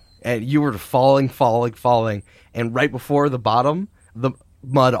 And you were falling, and right before the bottom, the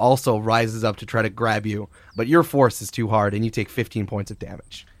mud also rises up to try to grab you, but your force is too hard, and you take 15 points of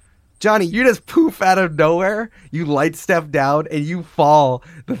damage. Johnny, you just poof out of nowhere, you light step down, and you fall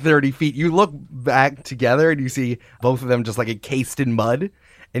the 30 feet. You look back together, and you see both of them just like encased in mud.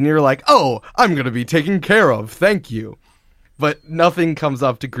 And you're like, oh, I'm going to be taken care of. Thank you. But nothing comes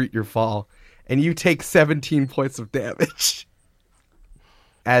up to greet your fall. And you take 17 points of damage.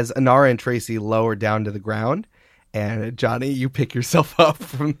 As Anara and Tracy lower down to the ground. And Johnny, you pick yourself up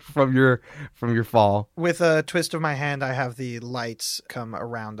from your fall. With a twist of my hand, I have the lights come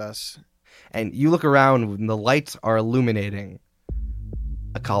around us. And you look around and the lights are illuminating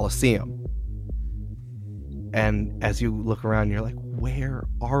a coliseum. And as you look around, you're like, where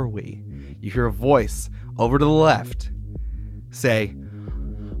are we? You hear a voice over to the left say,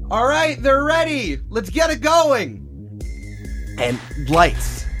 all right, they're ready. Let's get it going. And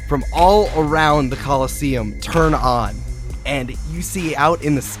lights from all around the Coliseum turn on. And you see out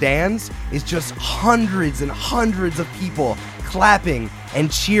in the stands is just hundreds and hundreds of people clapping,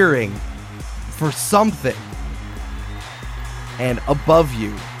 and cheering for something. And above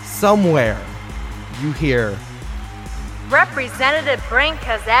you, somewhere, you hear, Representative Brink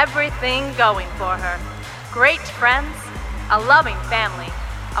has everything going for her. Great friends, a loving family,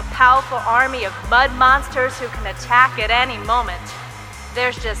 a powerful army of mud monsters who can attack at any moment.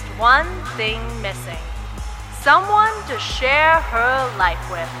 There's just one thing missing. Someone to share her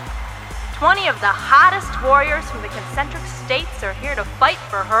life with. 20 of the hottest warriors from the concentric states are here to fight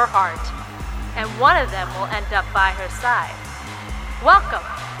for her heart. And one of them will end up by her side. Welcome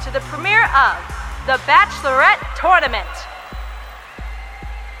to the premiere of the Bachelorette Tournament.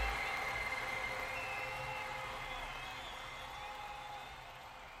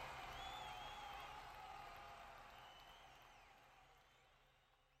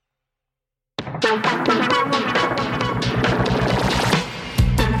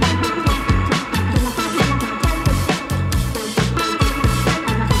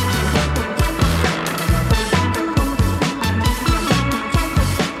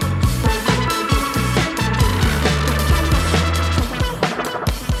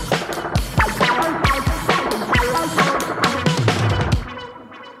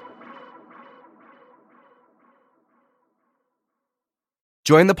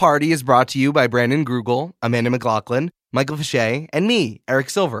 Join the Party is brought to you by Brandon Grugel, Amanda McLaughlin, Michael Fichet, and me, Eric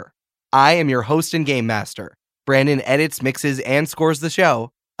Silver. I am your host and game master. Brandon edits, mixes, and scores the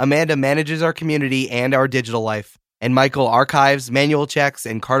show. Amanda manages our community and our digital life. And Michael archives, manual checks,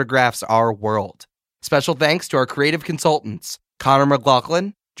 and cartographs our world. Special thanks to our creative consultants, Connor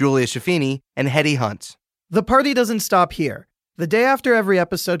McLaughlin, Julia Schaffini, and Hetty Hunt. The party doesn't stop here. The day after every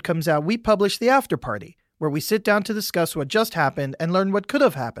episode comes out, we publish the after party, where we sit down to discuss what just happened and learn what could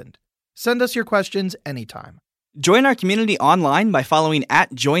have happened. Send us your questions anytime. Join our community online by following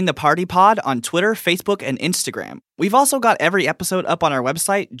 @JoinThePartyPod on Twitter, Facebook, and Instagram. We've also got every episode up on our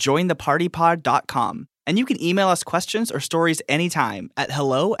website, jointhepartypod.com. And you can email us questions or stories anytime at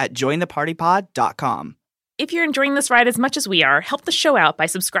hello@jointhepartypod.com. If you're enjoying this ride as much as we are, help the show out by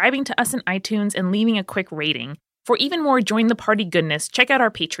subscribing to us in iTunes and leaving a quick rating. For even more Join the Party goodness, check out our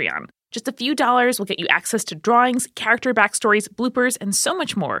Patreon. Just a few dollars will get you access to drawings, character backstories, bloopers, and so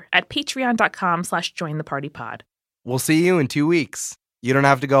much more at patreon.com/jointhepartypod. We'll see you in 2 weeks. You don't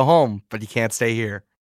have to go home, but you can't stay here.